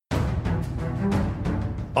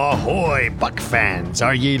Ahoy, Buck fans!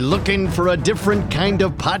 Are ye looking for a different kind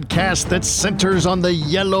of podcast that centers on the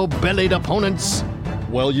yellow-bellied opponents?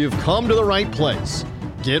 Well, you've come to the right place.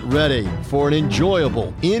 Get ready for an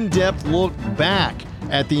enjoyable, in-depth look back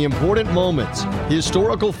at the important moments,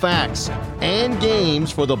 historical facts, and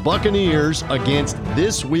games for the Buccaneers against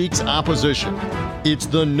this week's opposition. It's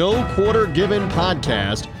the No Quarter Given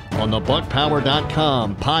podcast on the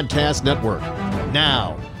BuckPower.com podcast network.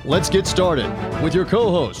 Now, let's get started with your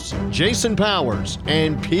co-hosts, Jason Powers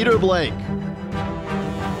and Peter Blake.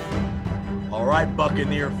 All right,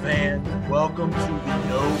 Buccaneer fans, welcome to the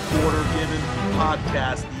No Quarter Given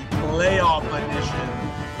podcast, the playoff edition,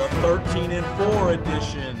 the 13-4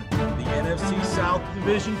 edition, the NFC South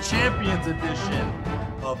Division Champions edition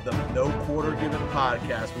of the No Quarter Given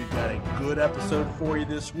podcast. We've got a good episode for you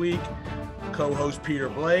this week. Co-host Peter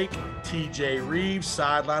Blake, TJ Reeves,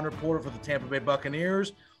 sideline reporter for the Tampa Bay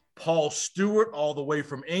Buccaneers, Paul Stewart, all the way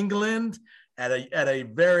from England at a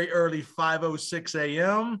very early 5:06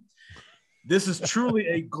 a.m. This is truly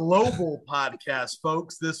a global podcast,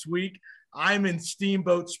 folks. This week, I'm in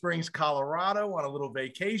Steamboat Springs, Colorado on a little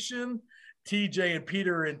vacation. TJ and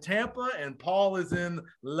Peter are in Tampa, and Paul is in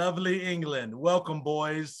lovely England. Welcome,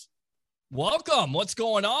 boys. Welcome. What's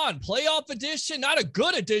going on? Playoff edition, not a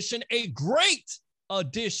good edition, a great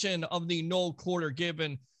edition of the No Quarter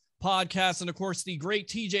Given podcast. And of course, the great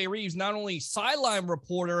TJ Reeves, not only sideline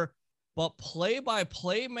reporter, but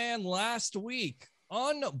play-by-play man last week.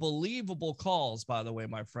 Unbelievable calls, by the way,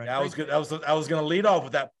 my friend. Yeah, I was going to lead off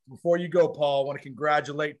with that. Before you go, Paul, I want to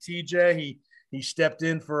congratulate TJ. He stepped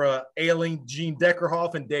in for ailing Gene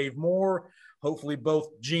Deckerhoff and Dave Moore. Hopefully both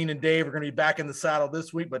Gene and Dave are going to be back in the saddle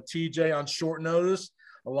this week, but TJ on short notice,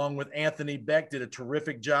 along with Anthony Beck, did a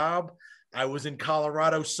terrific job. I was in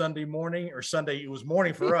Colorado Sunday morning, or Sunday, it was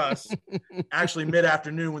morning for us, actually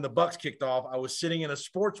mid-afternoon when the Bucs kicked off. I was sitting in a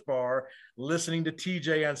sports bar listening to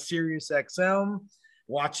TJ on Sirius XM,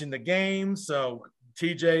 watching the game. So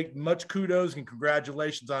TJ, much kudos and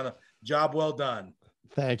congratulations on a job well done.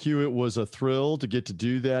 Thank you. It was a thrill to get to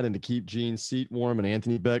do that and to keep Gene's seat warm, and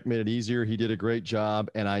Anthony Beck made it easier. He did a great job,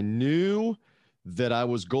 and I knew that I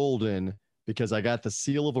was golden because I got the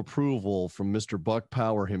seal of approval from Mr. Buck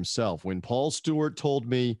Power himself. When Paul Stewart told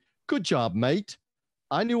me, "Good job, mate,"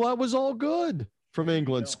 I knew I was all good from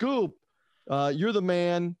England. Scoop, you're the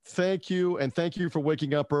man. Thank you, and thank you for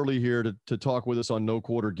waking up early here to talk with us on No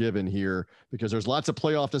Quarter Given here, because there's lots of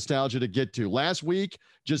playoff nostalgia to get to. Last week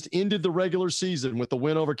just ended the regular season with the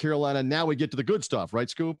win over Carolina. Now we get to the good stuff, right,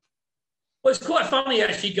 Scoop? Well, it's quite funny,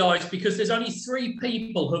 actually, guys, because there's only 3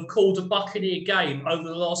 people who have called a Buccaneer game over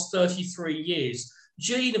the last 33 years.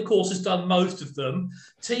 Gene, of course, has done most of them.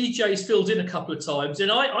 TJ's filled in a couple of times,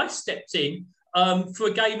 and I stepped in for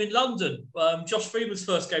a game in London, Josh Freeman's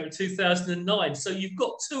first game in 2009. So you've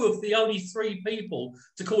got 2 of the only 3 people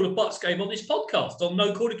to call a Bucs game on this podcast on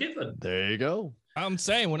No Quarter Given. There you go. I'm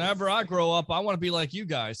saying, whenever I grow up, I want to be like you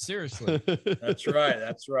guys. Seriously. That's right.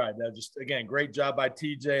 That's right. That just, again, great job by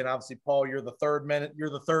TJ, and obviously, Paul, you're the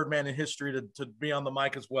third man in history to be on the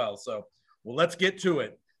mic as well. So, well, let's get to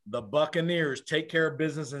it. The Buccaneers take care of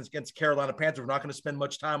business against Carolina Panthers. We're not going to spend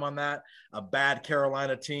much time on that. A bad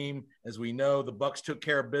Carolina team. As we know, the Bucs took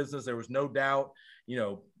care of business. There was no doubt.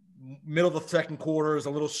 Middle of the second quarter is a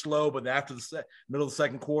little slow, but after the middle of the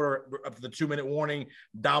second quarter, up to the 2-minute warning,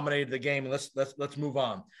 dominated the game. And let's move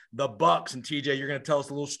on. The Bucs, and TJ, you're going to tell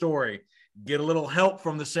us a little story. Get a little help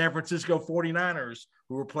from the San Francisco 49ers,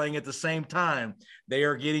 who were playing at the same time. They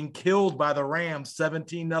are getting killed by the Rams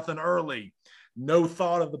 17-0 early. No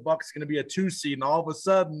thought of the Bucs going to be a 2 seed, and all of a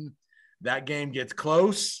sudden that game gets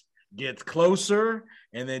closer,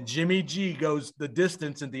 and then Jimmy G goes the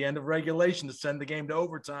distance at the end of regulation to send the game to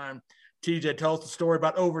overtime. TJ, tell us the story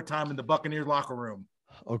about overtime in the Buccaneers locker room.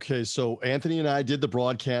 Okay, so Anthony and I did the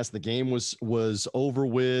broadcast. The game was over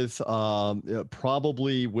with,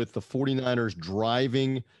 probably with the 49ers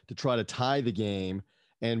driving to try to tie the game.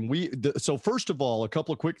 And so first of all, a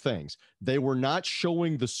couple of quick things. They were not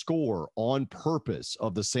showing the score on purpose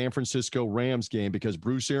of the San Francisco Rams game because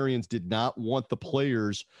Bruce Arians did not want the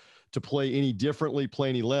players to play any differently, play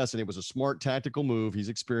any less. And it was a smart tactical move. He's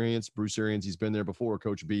experienced. Bruce Arians, he's been there before,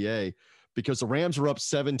 Coach BA, because the Rams are up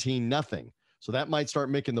 17-0. So that might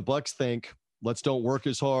start making the Bucs think, let's don't work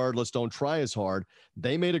as hard. Let's don't try as hard.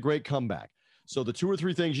 They made a great comeback. So the 2 or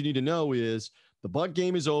 3 things you need to know is the Buc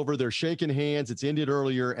game is over. They're shaking hands. It's ended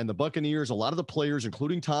earlier. And the Buccaneers, a lot of the players,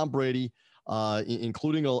 including Tom Brady,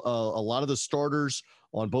 including a lot of the starters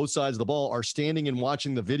on both sides of the ball, are standing and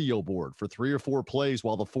watching the video board for 3 or 4 plays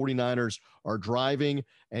while the 49ers are driving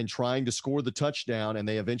and trying to score the touchdown, and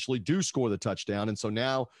they eventually do score the touchdown. And so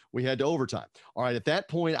now we head to overtime. All right, at that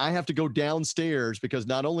point, I have to go downstairs because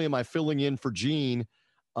not only am I filling in for Gene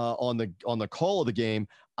on the call of the game,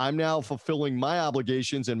 I'm now fulfilling my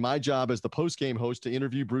obligations and my job as the post-game host to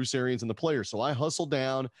interview Bruce Arians and the players. So I hustle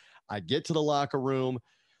down, I get to the locker room,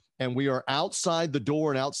 and we are outside the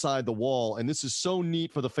door and outside the wall. And this is so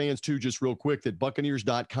neat for the fans too, just real quick, that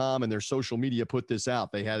Buccaneers.com and their social media put this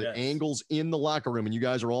out. They had angles in the locker room, and you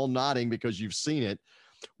guys are all nodding because you've seen it,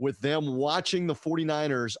 with them watching the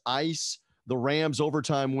 49ers ice the Rams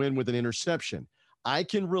overtime win with an interception. I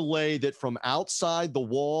can relay that from outside the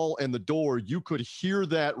wall and the door, you could hear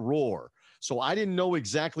that roar. So I didn't know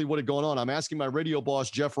exactly what had gone on. I'm asking my radio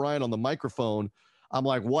boss, Jeff Ryan, on the microphone. I'm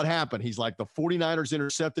like, what happened? He's like, the 49ers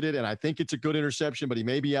intercepted it, and I think it's a good interception, but he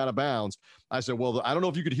may be out of bounds. I said, well, I don't know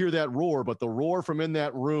if you could hear that roar, but the roar from in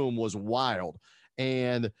that room was wild.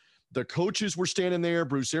 And the coaches were standing there.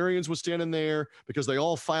 Bruce Arians was standing there because they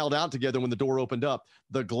all filed out together when the door opened up.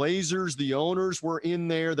 The Glazers, the owners were in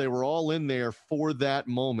there. They were all in there for that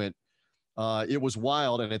moment. It was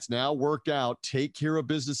wild, and it's now worked out. Take care of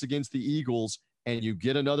business against the Eagles, and you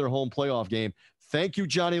get another home playoff game. Thank you,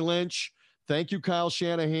 Johnny Lynch. Thank you, Kyle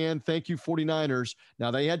Shanahan. Thank you, 49ers.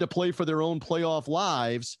 Now, they had to play for their own playoff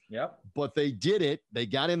lives, but they did it. They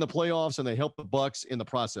got in the playoffs, and they helped the Bucs in the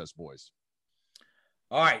process, boys.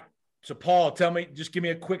 All right. So, Paul, just give me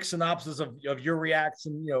a quick synopsis of your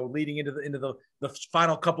reaction, leading into the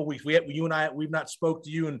final couple of weeks. We've not spoke to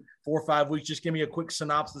you in 4 or 5 weeks. Just give me a quick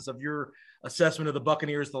synopsis of your assessment of the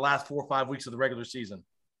Buccaneers the last 4 or 5 weeks of the regular season.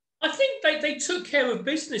 I think they took care of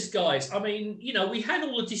business, guys. I mean, we had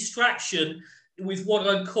all the distraction with what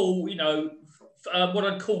I'd call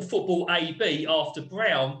football AB after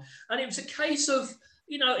Brown. And it was a case of,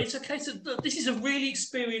 this is a really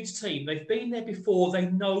experienced team. They've been there before. They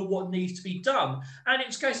know what needs to be done. And it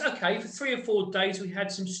was a case, okay, for 3 or 4 days, we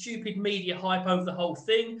had some stupid media hype over the whole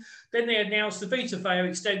thing. Then they announced the Vita Vea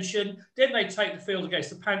extension. Then they take the field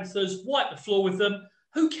against the Panthers, wipe the floor with them.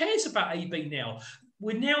 Who cares about AB now?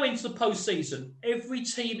 We're now into the postseason. Every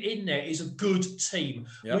team in there is a good team.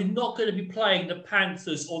 Yep. We're not going to be playing the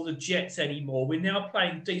Panthers or the Jets anymore. We're now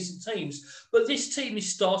playing decent teams. But this team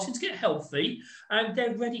is starting to get healthy, and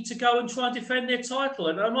they're ready to go and try and defend their title.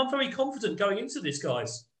 And I'm very confident going into this,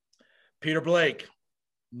 guys. Peter Blake,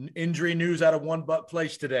 injury news out of One Buck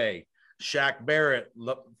Place today. Shaq Barrett,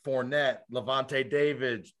 Fournette, Levante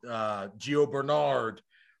David, Gio Bernard,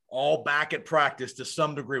 all back at practice to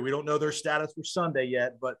some degree. We don't know their status for Sunday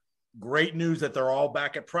yet, but great news that they're all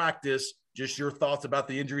back at practice. Just your thoughts about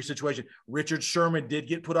the injury situation. Richard Sherman did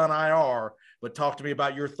get put on IR, but talk to me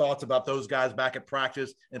about your thoughts about those guys back at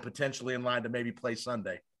practice and potentially in line to maybe play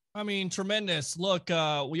Sunday. I mean, tremendous. Look,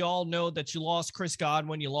 we all know that you lost Chris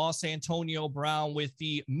Godwin. You lost Antonio Brown with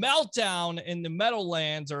the meltdown in the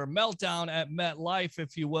Meadowlands, or a meltdown at MetLife,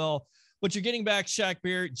 if you will. But you're getting back Shaq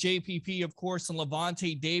Barrett, JPP, of course, and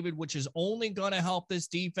Levante David, which is only going to help this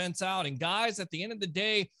defense out. And guys, at the end of the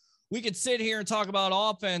day, we could sit here and talk about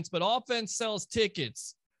offense, but offense sells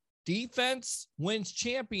tickets. Defense wins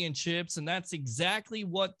championships, and that's exactly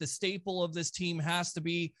what the staple of this team has to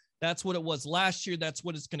be. That's what it was last year. That's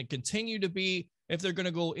what it's going to continue to be if they're going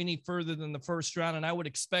to go any further than the first round. And I would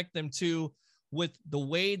expect them to, with the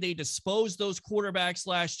way they disposed those quarterbacks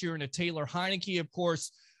last year, and a Taylor Heineke, of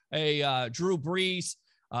course, a Drew Brees,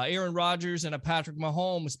 Aaron Rodgers, and a Patrick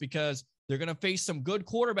Mahomes, because they're going to face some good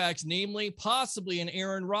quarterbacks, namely possibly an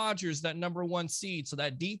Aaron Rodgers, that number 1 seed. So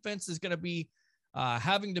that defense is going to be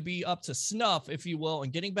having to be up to snuff, if you will,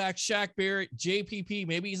 and getting back Shaq Barrett, JPP.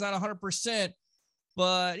 Maybe he's not 100%,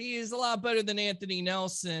 but he is a lot better than Anthony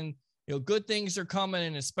Nelson. Good things are coming,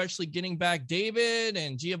 and especially getting back David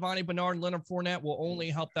and Giovanni Bernard and Leonard Fournette will only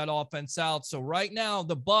help that offense out. So right now,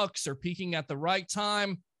 the Bucs are peaking at the right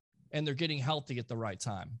time, and they're getting healthy at the right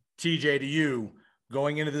time. TJ, to you,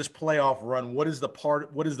 going into this playoff run, what is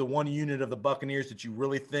the one unit of the Buccaneers that you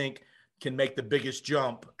really think can make the biggest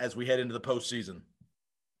jump as we head into the postseason?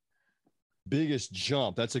 Biggest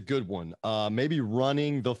jump. That's a good one. Maybe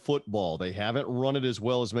running the football. They haven't run it as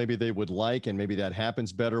well as maybe they would like, and maybe that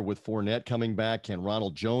happens better with Fournette coming back. Can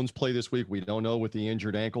Ronald Jones play this week? We don't know with the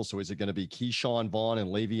injured ankle. So is it going to be Keyshawn Vaughn and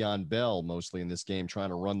Le'Veon Bell mostly in this game trying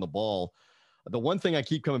to run the ball? The one thing I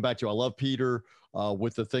keep coming back to, I love Peter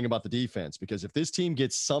with the thing about the defense, because if this team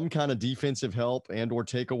gets some kind of defensive help and or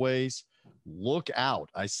takeaways, look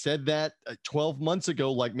out. I said that 12 months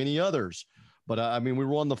ago, like many others, But I mean, we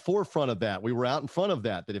were on the forefront of that. We were out in front of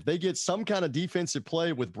that if they get some kind of defensive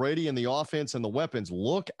play with Brady and the offense and the weapons,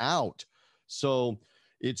 look out. So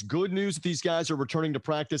it's good news that these guys are returning to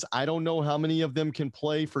practice. I don't know how many of them can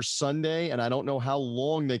play for Sunday, and I don't know how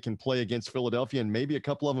long they can play against Philadelphia, and maybe a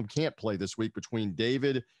couple of them can't play this week between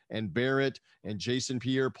David and Barrett and Jason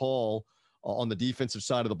Pierre-Paul on the defensive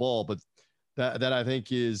side of the ball. But that I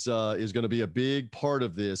think is going to be a big part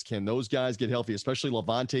of this. Can those guys get healthy, especially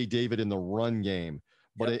Levante David in the run game?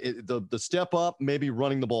 But the step up, maybe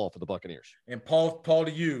running the ball for the Buccaneers. And Paul,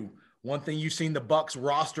 to you, one thing you've seen the Bucs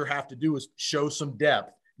roster have to do is show some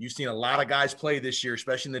depth. You've seen a lot of guys play this year,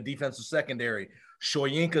 especially in the defensive secondary.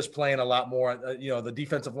 Shoyinka's playing a lot more, the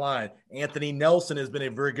defensive line. Anthony Nelson has been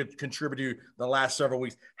a very good contributor the last several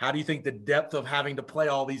weeks. How do you think the depth of having to play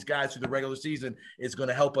all these guys through the regular season is going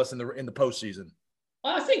to help us in the postseason?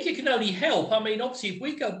 I think it can only help. I mean, obviously, if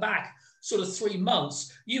we go back sort of 3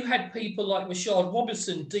 months, you had people like Rashard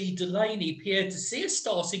Robinson, Dee Delaney, Pierre Desir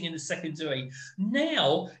starting in the secondary.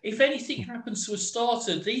 Now, if anything happens to a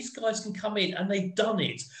starter, these guys can come in, and they've done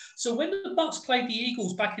it. So when the Bucs played the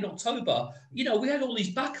Eagles back in October, we had all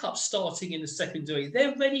these backups starting in the secondary.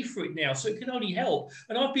 They're ready for it now, so it can only help.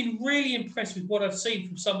 And I've been really impressed with what I've seen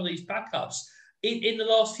from some of these backups in the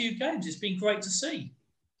last few games. It's been great to see.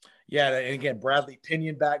 Yeah, and again, Bradley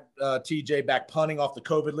Pinion back, TJ back punting off the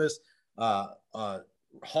COVID list.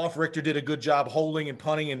 Hoff Richter did a good job holding and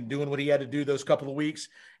punting and doing what he had to do those couple of weeks.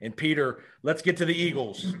 And Peter, let's get to the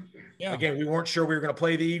Eagles. Yeah. Again, we weren't sure we were going to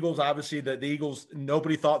play the Eagles. Obviously, the Eagles,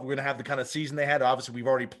 nobody thought we were going to have the kind of season they had. Obviously, we've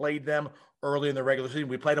already played them early in the regular season.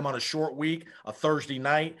 We played them on a short week, a Thursday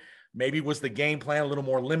night. Maybe was the game plan a little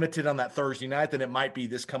more limited on that Thursday night than it might be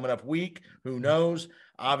this coming up week. Who knows?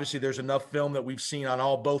 Obviously, there's enough film that we've seen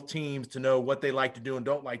on both teams to know what they like to do and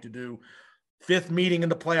don't like to do. Fifth meeting in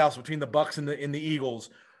the playoffs between the Bucs and the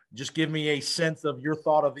Eagles. Just give me a sense of your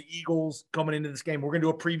thought of the Eagles coming into this game. We're going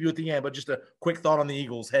to do a preview at the end, but just a quick thought on the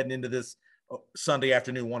Eagles heading into this Sunday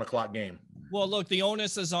afternoon, 1:00 game. Well, look, the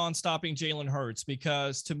onus is on stopping Jalen Hurts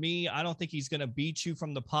because to me, I don't think he's going to beat you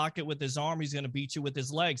from the pocket with his arm. He's going to beat you with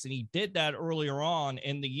his legs. And he did that earlier on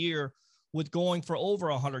in the year with going for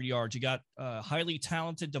over 100 yards. You got highly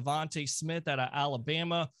talented Devontae Smith out of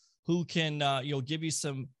Alabama who can, give you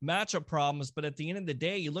some matchup problems. But at the end of the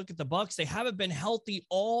day, you look at the Bucs, they haven't been healthy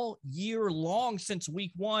all year long since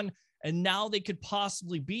week 1, and now they could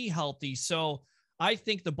possibly be healthy. So I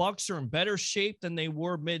think the Bucs are in better shape than they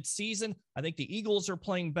were mid-season. I think the Eagles are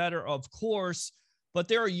playing better, of course, but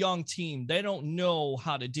they're a young team. They don't know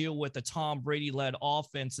how to deal with the Tom Brady-led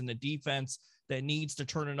offense and the defense that needs to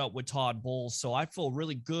turn it up with Todd Bowles. So I feel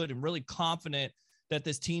really good and really confident that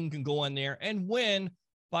this team can go in there and win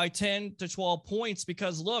by 10 to 12 points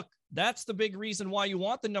because, look, that's the big reason why you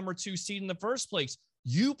want the number 2 seed in the first place.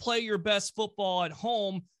 You play your best football at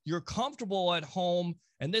home. You're comfortable at home.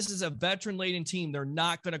 And this is a veteran-laden team. They're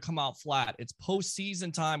not going to come out flat. It's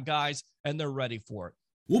postseason time, guys, and they're ready for it.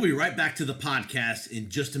 We'll be right back to the podcast in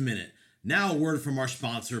just a minute. Now a word from our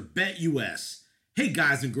sponsor, BetUS. Hey,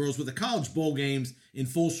 guys and girls, with the college bowl games in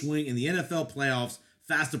full swing and the NFL playoffs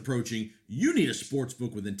fast approaching, you need a sports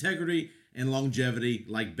book with integrity and longevity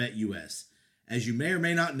like BetUS. As you may or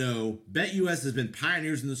may not know, BetUS has been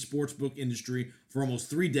pioneers in the sportsbook industry for almost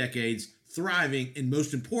 3 decades, thriving and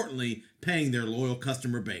most importantly, paying their loyal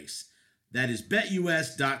customer base. That is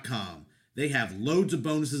BetUS.com. They have loads of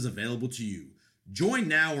bonuses available to you. Join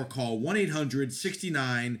now or call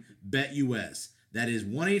 1-800-69-BET-US. That is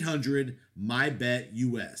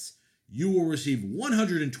 1-800-MY-BET-US. You will receive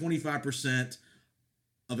 125%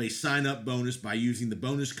 of a sign-up bonus by using the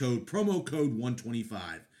bonus code, promo code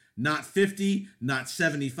 125. Not 50, not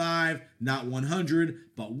 75, not 100,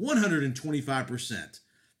 but 125%.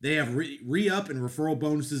 They have re-up and referral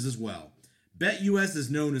bonuses as well. BetUS is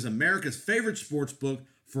known as America's favorite sports book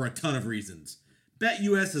for a ton of reasons.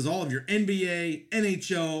 BetUS has all of your NBA,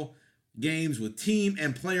 NHL games with team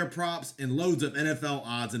and player props and loads of NFL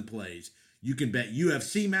odds and plays. You can bet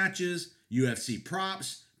UFC matches, UFC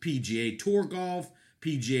props, PGA Tour golf,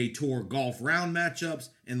 PGA Tour golf round matchups,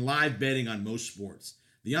 and live betting on most sports.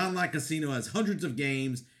 The online casino has hundreds of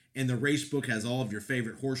games, and the racebook has all of your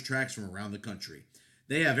favorite horse tracks from around the country.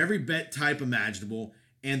 They have every bet type imaginable,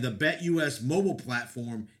 and the BetUS mobile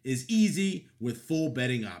platform is easy with full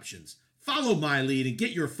betting options. Follow my lead and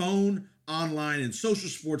get your phone, online, and social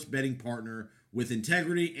sports betting partner with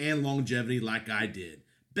integrity and longevity like I did.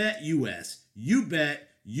 BetUS. You bet,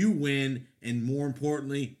 you win, and more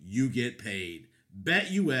importantly, you get paid.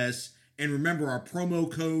 BetUS, and remember our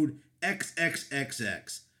promo code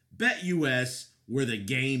XXXX. BetUS, where the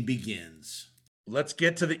game begins. Let's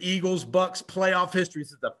get to the Eagles-Bucks playoff history.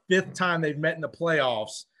 This is the 5th time they've met in the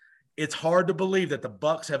playoffs. It's hard to believe that the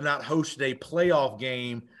Bucks have not hosted a playoff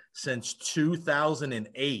game since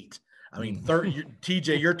 2008. I mean,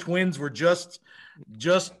 TJ, your Twins were just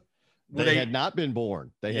they had not been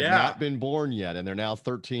born. They had not been born yet, and they're now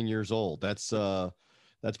 13 years old. That's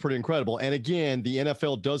pretty incredible. And again, the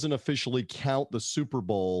NFL doesn't officially count the Super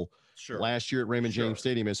Bowl last year at Raymond James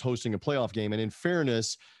Stadium as hosting a playoff game. And in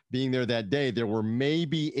fairness, being there that day, there were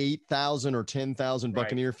maybe 8,000 or 10,000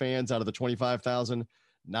 Buccaneer fans out of the 25,000.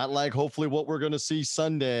 Not like hopefully what we're going to see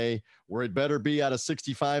Sunday, where it better be out of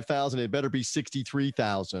 65,000, it better be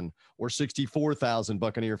 63,000 or 64,000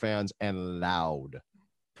 Buccaneer fans and loud.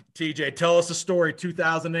 TJ, tell us a story.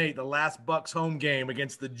 2008, the last Bucks home game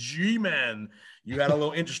against the G-Men. You had a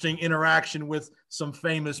little interesting interaction with some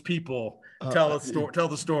famous people. Tell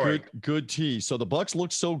the story. Good tease. So the Bucks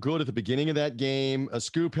looked so good at the beginning of that game.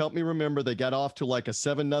 Scoop, help me remember. They got off to like a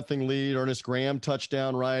 7-0 lead. Ernest Graham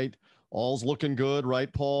touchdown, right? All's looking good,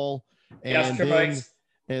 right, Paul? And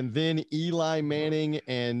then Eli Manning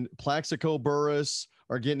and Plaxico Burress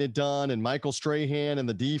are getting it done, and Michael Strahan and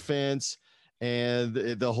the defense. And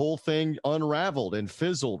the whole thing unraveled and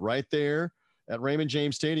fizzled right there at Raymond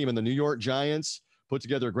James Stadium, and the New York Giants put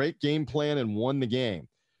together a great game plan and won the game.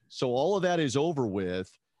 So all of that is over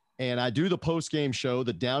with, and I do the post-game show,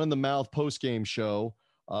 the Down in the Mouth post-game show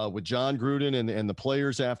with John Gruden and the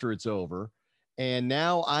players after it's over. And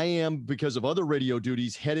now I am, because of other radio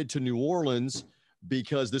duties, headed to New Orleans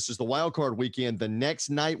because this is the wild card weekend. The next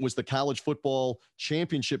night was the college football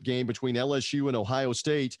championship game between LSU and Ohio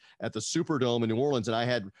State at the Superdome in New Orleans. And I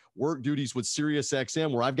had work duties with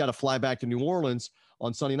SiriusXM where I've got to fly back to New Orleans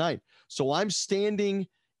on Sunday night. So I'm standing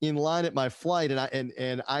in line at my flight,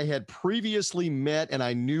 and I had previously met and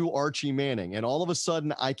I knew Archie Manning. And all of a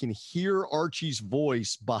sudden I can hear Archie's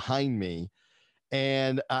voice behind me.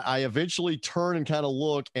 And I eventually turn and kind of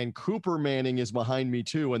look, and Cooper Manning is behind me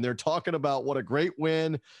too. And they're talking about what a great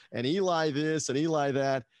win, and Eli this and Eli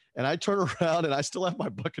that. And I turn around and I still have my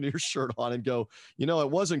Buccaneers shirt on and go, you know,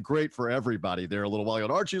 it wasn't great for everybody there a little while ago.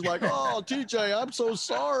 And Archie's like, oh, TJ, I'm so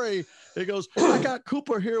sorry. He goes, I got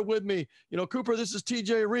Cooper here with me. You know, Cooper, this is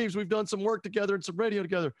TJ Reeves. We've done some work together and some radio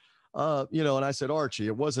together. You know, and I said, Archie,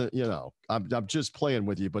 it wasn't, you know, I'm just playing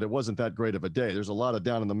with you, but it wasn't that great of a day. There's a lot of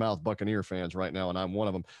down in the mouth Buccaneer fans right now, and I'm one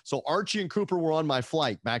of them. So Archie and Cooper were on my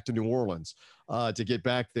flight back to New Orleans to get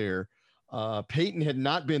back there. Peyton had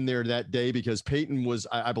not been there that day because Peyton was,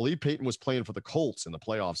 I believe Peyton was playing for the Colts in the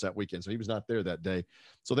playoffs that weekend. So he was not there that day.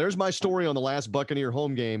 So there's my story on the last Buccaneer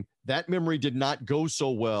home game. That memory did not go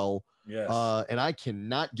so well. Yes. And I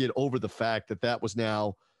cannot get over the fact that was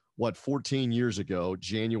now, 14 years ago,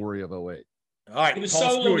 January of 08. All right. It was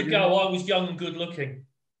so long ago, I was young and good looking.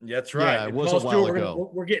 That's right. Yeah, it was a while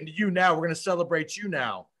ago. We're getting to you now. We're going to celebrate you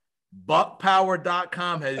now.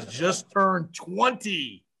 BuckPower.com has just turned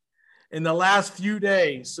 20 in the last few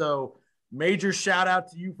days. So major shout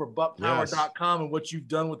out to you for BuckPower.com and what you've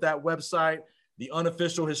done with that website, the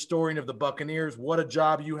unofficial historian of the Buccaneers. What a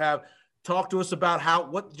job you have. Talk to us about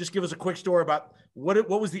just give us a quick story about what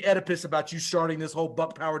was the Oedipus about you starting this whole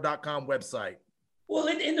BuckPower.com website? Well,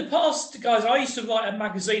 in the past, guys, I used to write a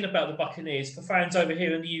magazine about the Buccaneers for fans over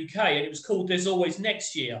here in the UK, and it was called There's Always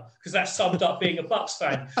Next Year, because that summed up being a Bucks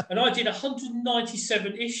fan. And I did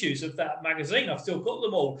 197 issues of that magazine. I've still got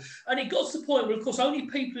them all. And it got to the point where, of course, only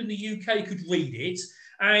people in the UK could read it.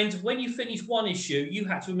 And when you finished one issue, you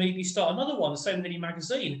had to immediately start another one, the same with any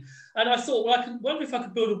magazine. And I thought, well, I wonder if I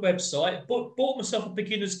could build a website. Bought myself a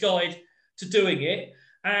beginner's guide to doing it.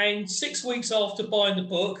 And 6 weeks after buying the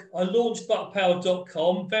book, I launched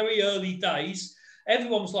BuckPower.com, very early days.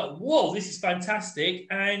 Everyone was like, whoa, this is fantastic.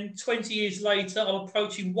 And 20 years later, I'm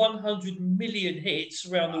approaching 100 million hits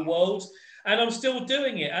around the world. And I'm still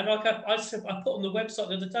doing it. And like I said, I put on the website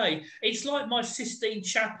the other day, it's like my Sistine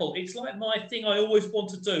Chapel. It's like my thing I always want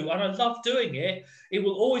to do. And I love doing it. It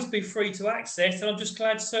will always be free to access. And I'm just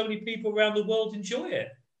glad so many people around the world enjoy it.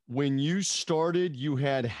 When you started, you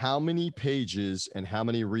had how many pages and how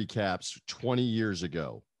many recaps 20 years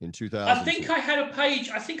ago in 2000? I think I had a page.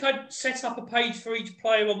 I think I'd set up a page for each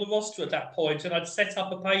player on the roster at that point, and I'd set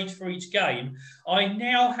up a page for each game. I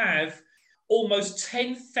now have almost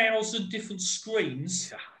 10,000 different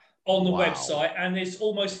screens on the website, and there's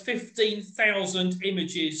almost 15,000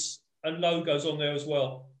 images and logos on there as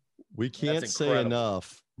well. We can't say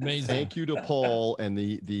enough. Amazing. Thank you to Paul and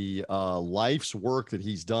the life's work that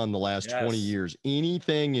he's done the last 20 years.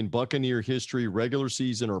 Anything in Buccaneer history, regular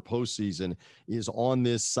season or postseason, is on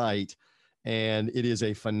this site. And it is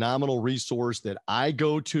a phenomenal resource that I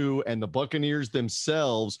go to, and the Buccaneers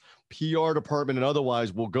themselves, PR department and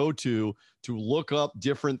otherwise, will go to look up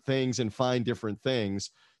different things and find different things.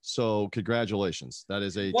 So congratulations. That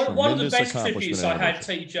is a one of the best accomplishment. tributes I had,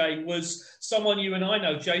 TJ, was someone you and I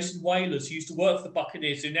know, Jason Wailers, who used to work for the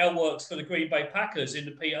Buccaneers, who now works for the Green Bay Packers as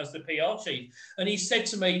the PR chief. And he said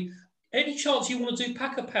to me, any chance you want to do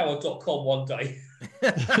packerpower.com one day?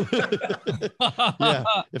 Yeah,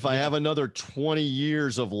 if I have another 20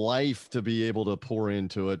 years of life to be able to pour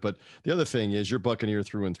into it. But the other thing is, you're Buccaneer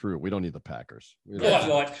through and through. We don't need the Packers.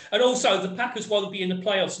 Right. And also, the Packers won't be in the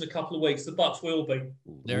playoffs in a couple of weeks. The Bucs will be.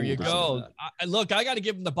 There you go. Look, I got to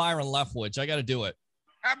give him the Byron Leftwich. I got to do it.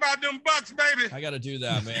 How about them Bucks, baby? I got to do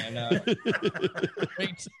that, man.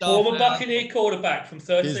 Great stuff. Former Buccaneer quarterback from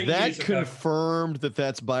 13 years ago. Is that confirmed that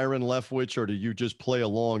that's Byron Leftwich, or do you just play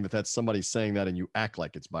along that that's somebody saying that and you act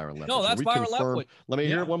like it's Byron Leftwich? No, that's Byron Leftwich. Let me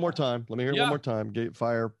hear it one more time. One more time.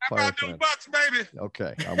 Fire. How about them Bucks, baby?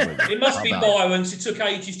 Okay, I'm with you. It must be Byron's. It took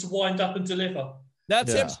ages to wind up and deliver.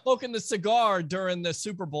 That's him smoking the cigar during the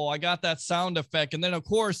Super Bowl. I got that sound effect. And then, of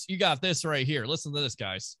course, you got this right here. Listen to this,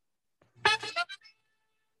 guys.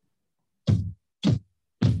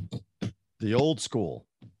 The old school.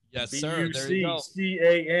 Yes, sir. There you go.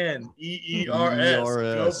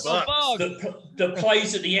 Buccaneers. Go Bucks. The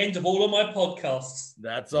plays at the end of all of my podcasts.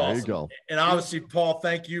 That's awesome. There you go. And obviously, Paul,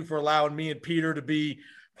 thank you for allowing me and Peter to be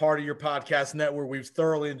part of your podcast network. We've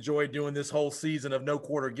thoroughly enjoyed doing this whole season of No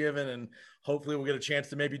Quarter Given, and hopefully we'll get a chance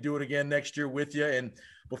to maybe do it again next year with you. And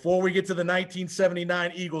before we get to the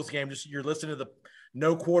 1979 Eagles game, you're listening to the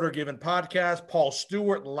No Quarter Given podcast. Paul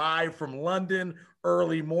Stewart live from London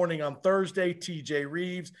early morning on Thursday. TJ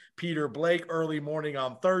Reeves, Peter Blake early morning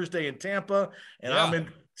on Thursday in Tampa. And I'm in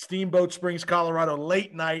Steamboat Springs, Colorado,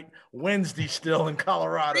 late night Wednesday still in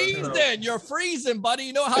Colorado. Freezing. You're freezing, buddy.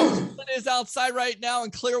 You know how cold it is outside right now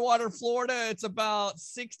in Clearwater, Florida? It's about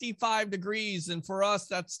 65 degrees. And for us,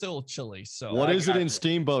 that's still chilly. So what is it in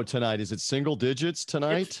Steamboat tonight? Is it single digits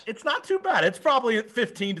tonight? It's not too bad. It's probably at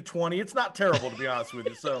 15 to 20. It's not terrible, to be honest with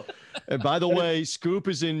you. So, and by the way, Scoop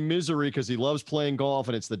is in misery because he loves playing golf,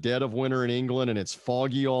 and it's the dead of winter in England, and it's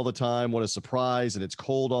foggy all the time. What a surprise. And it's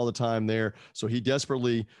cold all the time there. So he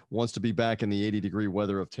desperately wants to be back in the 80-degree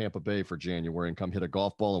weather of Tampa Bay for January and come hit a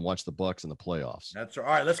golf ball and watch the Bucs in the playoffs. That's right.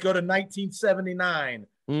 All right, let's go to 1979.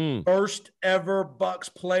 First ever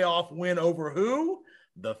Bucs playoff win over who?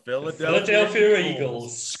 The Philadelphia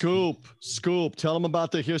Eagles. Scoop. Tell them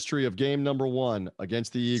about the history of game number 1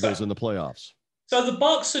 against the Eagles in the playoffs. So the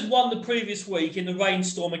Bucs had won the previous week in the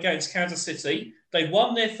rainstorm against Kansas City. They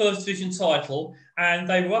won their first division title, and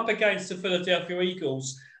they were up against the Philadelphia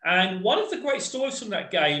Eagles. And one of the great stories from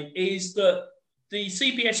that game is that the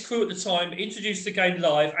CBS crew at the time introduced the game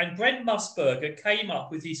live, and Brent Musburger came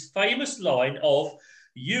up with his famous line of,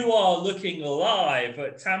 "You are looking live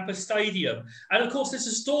at Tampa Stadium." And of course, there's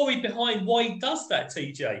a story behind why he does that,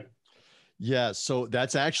 TJ. Yeah, so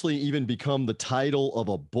that's actually even become the title of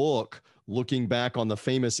a book, looking back on the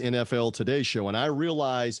famous NFL Today show. And I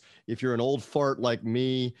realize if you're an old fart like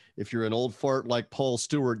me, if you're an old fart like Paul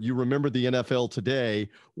Stewart, you remember the NFL Today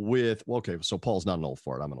with, well, okay, so Paul's not an old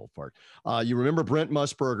fart. I'm an old fart. You remember Brent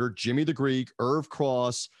Musburger, Jimmy the Greek, Irv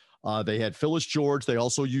Cross. They had Phyllis George. They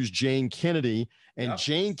also used Jane Kennedy. And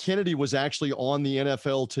Jane Kennedy was actually on the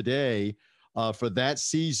NFL Today for that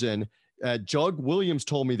season. Doug Williams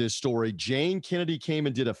told me this story. Jane Kennedy came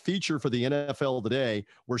and did a feature for the NFL Today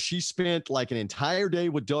where she spent like an entire day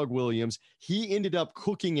with Doug Williams. He ended up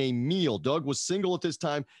cooking a meal. Doug was single at this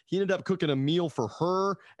time. He ended up cooking a meal for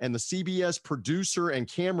her and the CBS producer and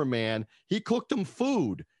cameraman. He cooked them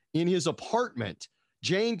food in his apartment.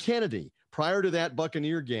 Jane Kennedy, prior to that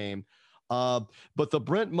Buccaneer game. But the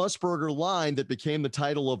Brent Musburger line that became the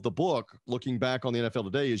title of the book, looking back on the NFL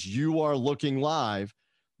Today, is "You Are Looking Live."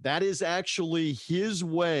 That is actually his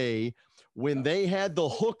way. When they had the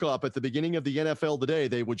hookup at the beginning of the NFL Today,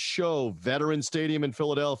 they would show Veterans Stadium in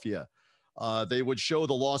Philadelphia. They would show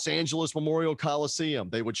the Los Angeles Memorial Coliseum.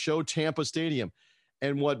 They would show Tampa Stadium.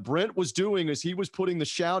 And what Brent was doing is he was putting the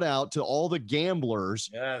shout out to all the gamblers.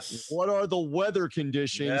 Yes. What are the weather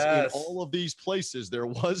conditions in all of these places? There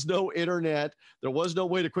was no internet. There was no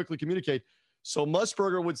way to quickly communicate. So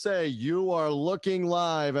Musburger would say, "You are looking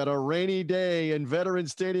live at a rainy day in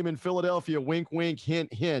Veterans Stadium in Philadelphia. Wink, wink,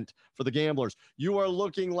 hint, hint for the gamblers. You are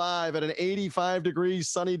looking live at an 85 degrees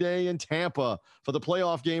sunny day in Tampa for the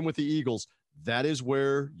playoff game with the Eagles." That is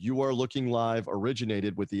where "You Are Looking Live"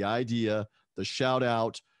 originated, with the idea, the shout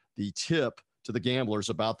out, the tip to the gamblers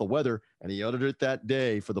about the weather. And he uttered it that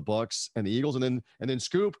day for the Bucs and the Eagles. And then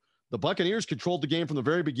Scoop, the Buccaneers controlled the game from the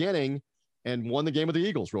very beginning and won the game with the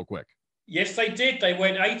Eagles real quick. Yes, they did. They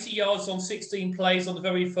went 80 yards on 16 plays on the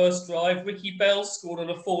very first drive. Ricky Bell scored on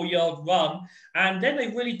a 4-yard run, and then they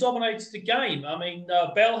really dominated the game. I mean,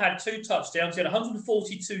 Bell had 2 touchdowns. He had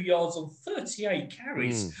 142 yards on 38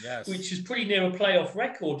 carries, which is pretty near a playoff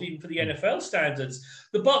record, even for the NFL standards.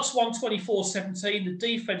 The Bucs won 24-17. The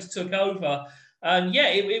defense took over. And, yeah,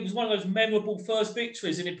 it was one of those memorable first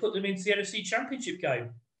victories, and it put them into the NFC Championship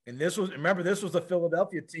game. And this was the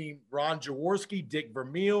Philadelphia team, Ron Jaworski, Dick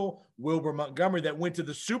Vermeil, Wilbur Montgomery, that went to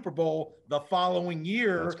the Super Bowl the following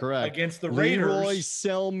year against the Raiders. Leroy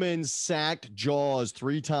Selman sacked Jaws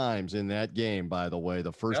 3 times in that game, by the way,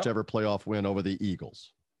 the first ever playoff win over the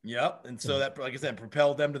Eagles. Yep. And so that, like I said,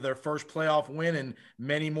 propelled them to their first playoff win and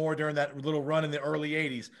many more during that little run in the early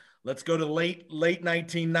 80s. Let's go to late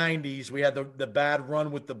 1990s. We had the bad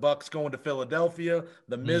run with the Bucs going to Philadelphia,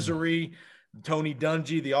 the misery. Tony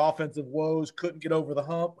Dungy, the offensive woes, couldn't get over the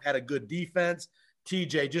hump, had a good defense.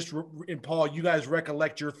 TJ, and Paul, you guys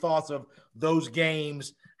recollect your thoughts of those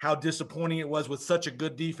games, how disappointing it was with such a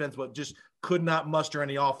good defense, but just could not muster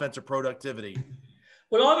any offensive productivity.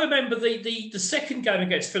 Well, I remember the second game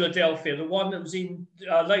against Philadelphia, the one that was in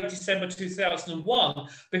late December 2001,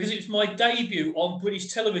 because it was my debut on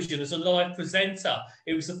British television as a live presenter.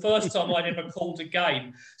 It was the first time I'd ever called a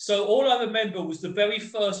game. So all I remember was the very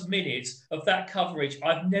first minute of that coverage.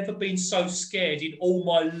 I've never been so scared in all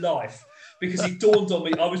my life, because it dawned on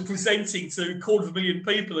me I was presenting to 250,000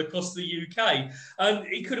 people across the UK. And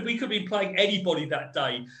we could have been playing anybody that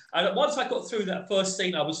day. And once I got through that first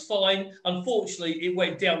scene, I was fine. Unfortunately, it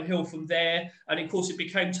went downhill from there. And of course, it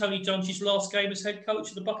became Tony Dungy's last game as head coach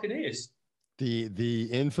of the Buccaneers. The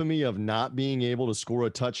infamy of not being able to score a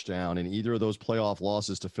touchdown in either of those playoff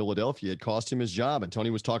losses to Philadelphia had cost him his job. And Tony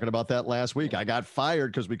was talking about that last week. I got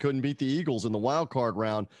fired because we couldn't beat the Eagles in the wild card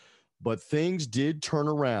round. But things did turn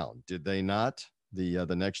around, did they not? The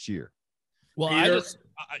next year. Well,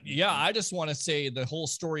 I just want to say the whole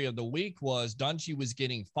story of the week was Dungy was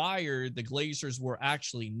getting fired. The Glazers were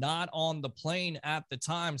actually not on the plane at the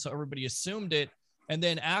time, so everybody assumed it. And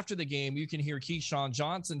then after the game, you can hear Keyshawn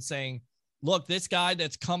Johnson saying, "Look, this guy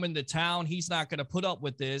that's coming to town, he's not going to put up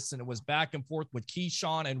with this." And it was back and forth with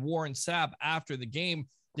Keyshawn and Warren Sapp after the game.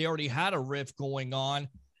 They already had a riff going on,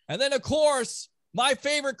 and then of course, my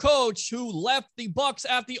favorite coach who left the Bucs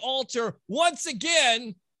at the altar once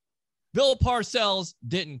again, Bill Parcells,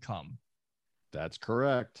 didn't come. That's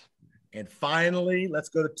correct. And finally, let's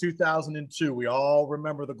go to 2002. We all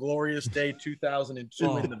remember the glorious day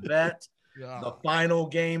 2002 in the Vet. The final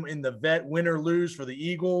game in the Vet, win or lose for the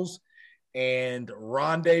Eagles. And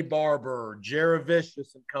Rondé Barber,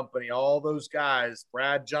 Jaravicious and company, all those guys,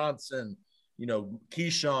 Brad Johnson,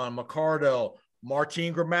 Keyshawn, McCardell,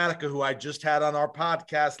 Martin Gramatica, who I just had on our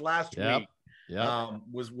podcast last week,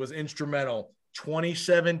 was instrumental.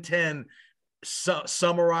 27-10,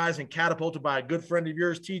 summarized and catapulted by a good friend of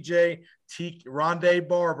yours, TJ. Rondé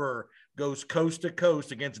Barber goes coast to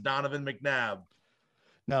coast against Donovan McNabb.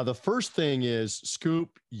 Now, the first thing is,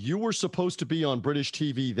 Scoop, you were supposed to be on British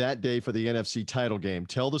TV that day for the NFC title game.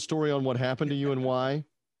 Tell the story on what happened to you and why.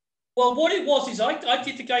 Well, what it was is I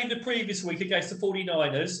did the game the previous week against the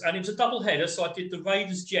 49ers, and it was a doubleheader, so I did the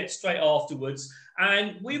Raiders-Jets straight afterwards,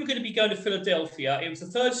 and we were going to be going to Philadelphia. It was the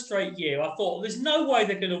third straight year. I thought, well, there's no way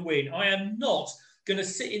they're going to win. I am not going to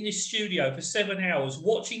sit in this studio for 7 hours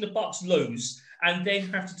watching the Bucs lose and then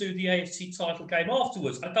have to do the AFC title game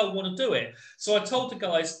afterwards. I don't want to do it. So I told the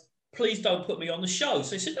guys, please don't put me on the show.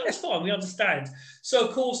 So they said, no, it's fine, we understand. So,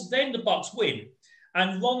 of course, then the Bucs win.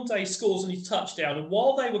 And Rondé scores on his touchdown. And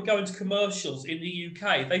while they were going to commercials in the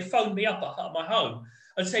UK, they phoned me up at my home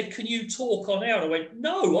and said, can you talk on air? And I went,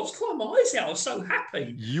 no, I was crying my eyes out. I was so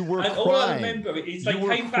happy. You were and crying. All I remember is they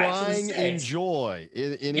came back to the set. In joy.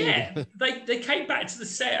 They came back to the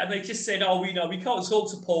set and they just said, we can't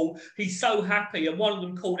talk to Paul. He's so happy. And one of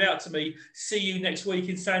them called out to me, see you next week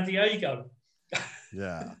in San Diego.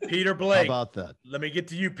 Yeah. Peter Blake. How about that? Let me get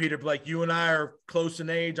to you, Peter Blake. You and I are close in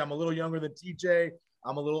age. I'm a little younger than TJ.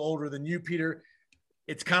 I'm a little older than you, Peter.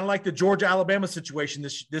 It's kind of like the Georgia-Alabama situation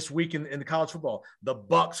this week in the college football. The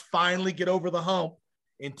Bucs finally get over the hump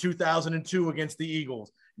in 2002 against the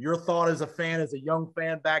Eagles. Your thought as a fan, as a young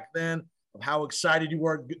fan back then, of how excited you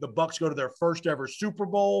were the Bucs go to their first ever Super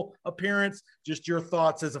Bowl appearance. Just your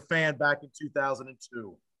thoughts as a fan back in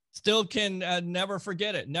 2002. Still can never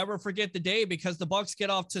forget it. Never forget the day because the Bucs get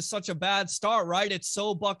off to such a bad start, right? It's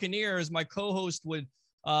so Buccaneers. My co-host would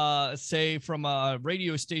say from a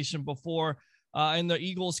radio station before, and the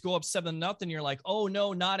Eagles go up 7-0. You're like, oh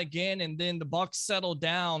no, not again. And then the Bucs settle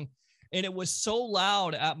down. And it was so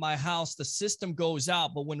loud at my house, the system goes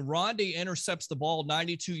out. But when Rondé intercepts the ball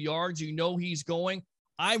 92 yards, he's going.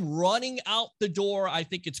 I'm running out the door. I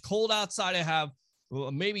think it's cold outside. I have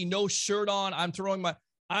maybe no shirt on.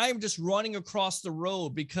 I'm just running across the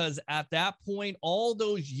road because at that point, all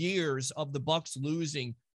those years of the Bucs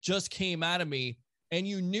losing just came out of me. And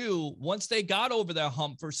you knew once they got over that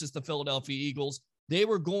hump versus the Philadelphia Eagles, they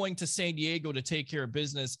were going to San Diego to take care of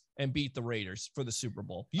business and beat the Raiders for the Super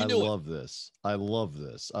Bowl. I love this. I love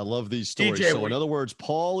these stories. DJ, so in other words,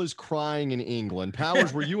 Paul is crying in England.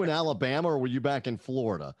 Powers, were you in Alabama or were you back in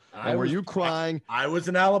Florida? And were you crying? I was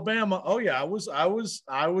in Alabama. Oh yeah, I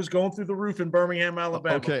was going through the roof in Birmingham,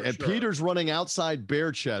 Alabama. Okay, and sure. Peter's running outside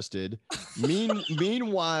bare-chested.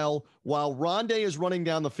 Meanwhile, while Rondé is running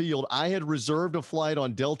down the field, I had reserved a flight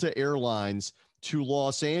on Delta Airlines to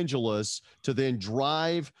Los Angeles to then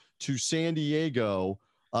drive to San Diego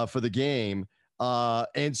for the game.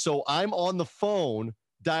 And so I'm on the phone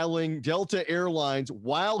dialing Delta Airlines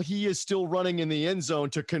while he is still running in the end zone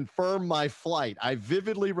to confirm my flight. I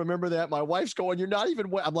vividly remember that. My wife's going, "You're not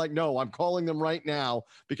even," I'm like, "No, I'm calling them right now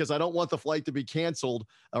because I don't want the flight to be canceled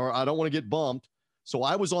or I don't want to get bumped." So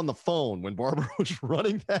I was on the phone when Barber was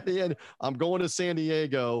running that in. I'm going to San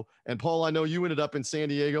Diego. And Paul, I know you ended up in San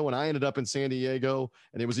Diego and I ended up in San Diego.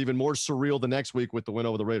 And it was even more surreal the next week with the win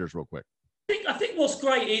over the Raiders. Real quick. I think what's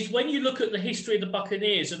great is when you look at the history of the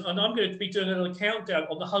Buccaneers, and I'm going to be doing a little countdown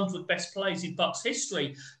on the 100 best plays in Bucs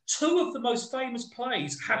history. Two of the most famous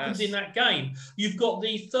plays happened in that game. You've got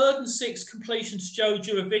the 3rd and 6 completion to Joe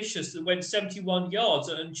Jurevicius that went 71 yards,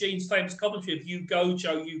 and Gene's famous commentary of "You go,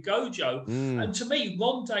 Joe, you go, Joe." And to me,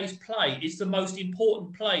 Rondé's play is the most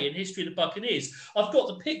important play in history of the Buccaneers. I've got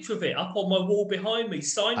the picture of it up on my wall behind me,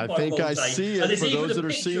 signed by Rondé. I think I see it. For those that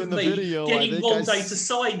are seeing the video, getting Rondé to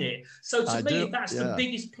sign it. So to me, that's the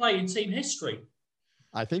biggest play in team history.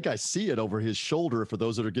 I think I see it over his shoulder for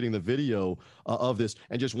those that are getting the video of this.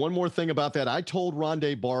 And just one more thing about that. I told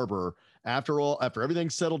Rondé Barber after everything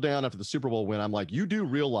settled down after the Super Bowl win, I'm like, you do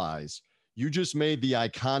realize you just made the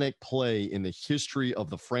iconic play in the history of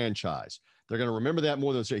the franchise. They're going to remember that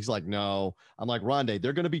more than. He's like, no. I'm like, Rondé,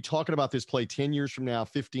 they're going to be talking about this play 10 years from now,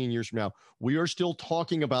 15 years from now. We are still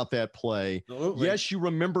talking about that play. Absolutely. Yes, you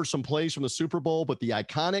remember some plays from the Super Bowl, but the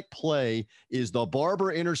iconic play is the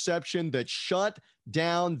Barber interception that shut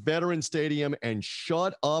down Veterans Stadium and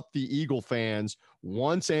shut up the Eagle fans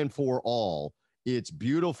once and for all. It's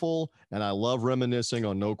beautiful, and I love reminiscing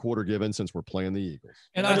on No Quarter Given since we're playing the Eagles.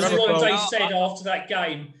 And that's what they said after that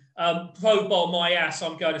game. Pro Bowl my ass,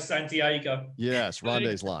 I'm going to San Diego. Yes,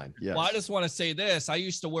 Rondé's line. Yes. Well, I just want to say this. I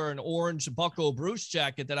used to wear an orange Bucco Bruce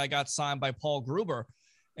jacket that I got signed by Paul Gruber.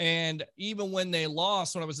 And even when they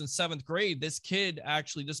lost, when I was in 7th grade, this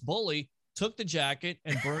bully, took the jacket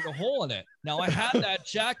and burned a hole in it. Now, I had that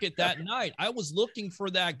jacket that night. I was looking for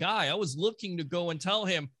that guy. I was looking to go and tell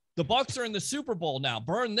him, the Bucs are in the Super Bowl now.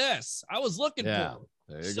 Burn this. I was looking for him.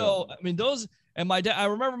 There you go. I mean, I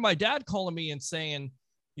remember my dad calling me and saying,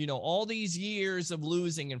 all these years of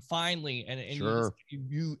losing and finally, and sure.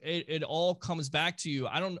 it all comes back to you.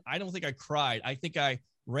 I don't think I cried. I think I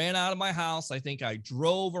ran out of my house. I think I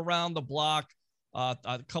drove around the block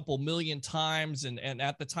a couple million times. And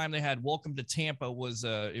at the time they had Welcome to Tampa it was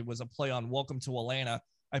a play on Welcome to Atlanta.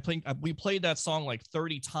 We played that song like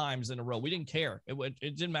 30 times in a row. We didn't care. It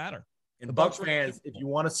didn't matter. And Bucs fans, if you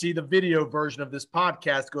want to see the video version of this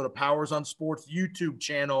podcast, go to Powers on Sports YouTube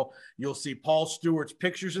channel. You'll see Paul Stewart's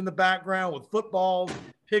pictures in the background with footballs,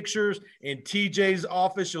 pictures. In TJ's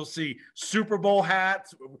office, you'll see Super Bowl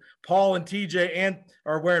hats. Paul and TJ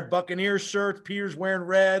are wearing Buccaneers shirts. Peter's wearing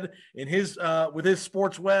red in his with his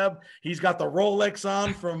sports web. He's got the Rolex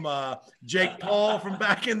on from Jake Paul from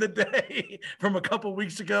back in the day from a couple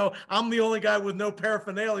weeks ago. I'm the only guy with no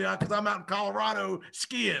paraphernalia on because I'm out in Colorado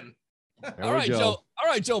skiing. All right,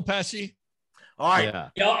 Joe Pesci. All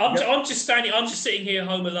right. Yeah, I'm just sitting here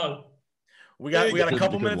home alone. We got a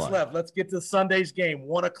couple minutes left. Let's get to Sunday's game,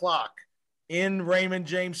 1:00 in Raymond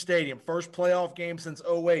James Stadium. First playoff game since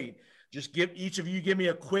 2008. Just give me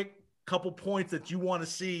a quick couple points that you want to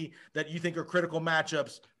see that you think are critical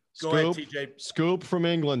matchups. Go ahead, TJ. Scoop from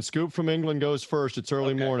England goes first. It's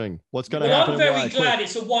early morning. What's going to happen? I'm very glad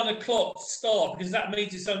it's a 1:00 start because that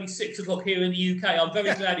means it's only 6:00 here in the UK. I'm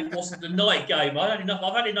very glad it wasn't the night game. I've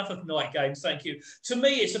had enough of night games. Thank you. To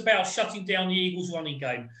me, it's about shutting down the Eagles' running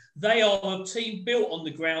game. They are a team built on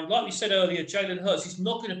the ground. Like we said earlier, Jalen Hurts is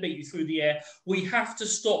not going to beat you through the air. We have to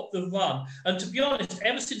stop the run. And to be honest,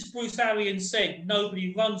 ever since Bruce Arians said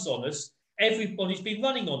nobody runs on us, everybody's been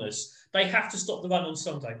running on us. They have to stop the run on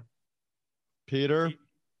Sunday. Peter?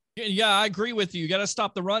 Yeah, I agree with you. You got to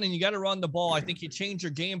stop the run and you got to run the ball. I think you change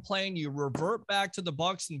your game plan. You revert back to the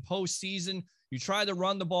Bucs in postseason. You try to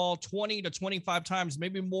run the ball 20 to 25 times,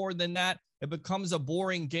 maybe more than that. it becomes a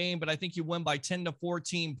boring game, but I think you win by 10 to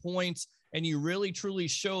 14 points, and you really truly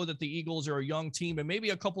show that the Eagles are a young team and maybe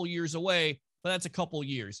a couple years away, but that's a couple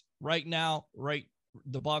years. Right now,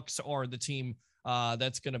 the Bucs are the team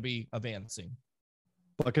that's going to be advancing.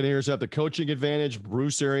 Buccaneers have the coaching advantage.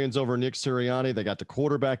 Bruce Arians over Nick Sirianni. They got the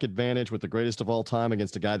quarterback advantage with the greatest of all time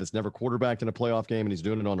against a guy that's never quarterbacked in a playoff game, and he's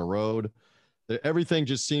doing it on the road. Everything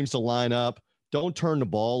just seems to line up. Don't turn the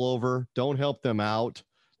ball over. Don't help them out.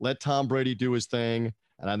 Let Tom Brady do his thing,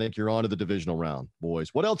 and I think you're on to the divisional round, boys.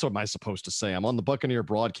 What else am I supposed to say? I'm on the Buccaneer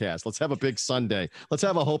broadcast. Let's have a big Sunday. Let's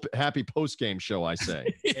have a happy post-game show, I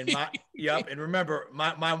say. And remember,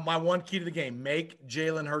 my one key to the game, make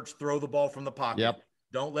Jalen Hurts throw the ball from the pocket. Yep.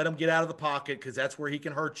 Don't let him get out of the pocket, because that's where he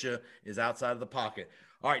can hurt you, is outside of the pocket.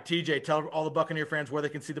 All right, TJ, tell all the Buccaneer fans where they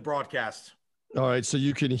can see the broadcast. All right, so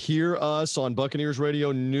you can hear us on Buccaneers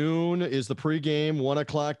Radio. Noon is the pregame, 1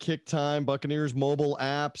 o'clock kick time, Buccaneers mobile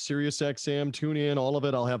app, SiriusXM, tune in, all of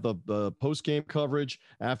it. I'll have the postgame coverage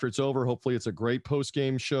after it's over. Hopefully it's a great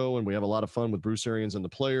postgame show, and we have a lot of fun with Bruce Arians and the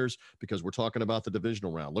players because we're talking about the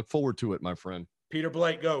divisional round. Look forward to it, my friend. Peter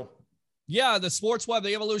Blake, go. Yeah, the Sports Web,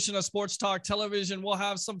 the evolution of sports talk television. We'll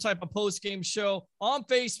have some type of post-game show on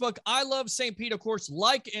Facebook. I love St. Pete, of course.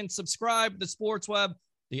 Like and subscribe to the Sports Web,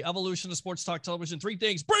 the evolution of sports talk television. 3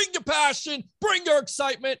 things: bring your passion, bring your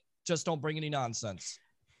excitement. Just don't bring any nonsense.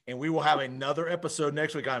 And we will have another episode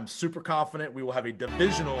next week. I'm super confident we will have a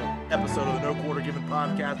divisional episode of the No Quarter Given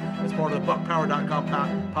podcast as part of the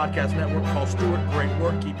BuckPower.com podcast network. Paul Stewart, great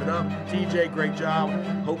work. Keep it up. TJ, great job.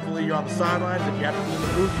 Hopefully you're on the sidelines. If you have to be in the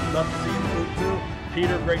booth, we'd love to see you in the booth too.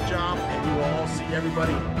 Peter, great job. And we will all see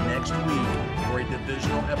everybody next week for a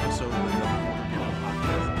divisional episode of the No Quarter Given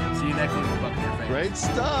podcast. See you next week, Buccaneer fans. Great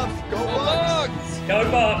stuff. Go Bucs. Go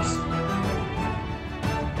Bucs.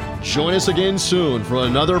 Join us again soon for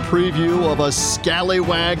another preview of a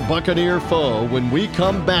scallywag Buccaneer foe when we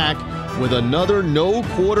come back with another No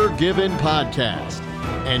Quarter Given podcast.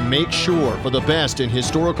 And make sure, for the best in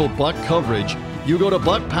historical Buck coverage, you go to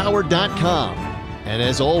BuckPower.com. And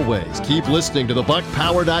as always, keep listening to the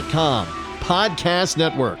BuckPower.com podcast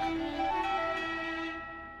network.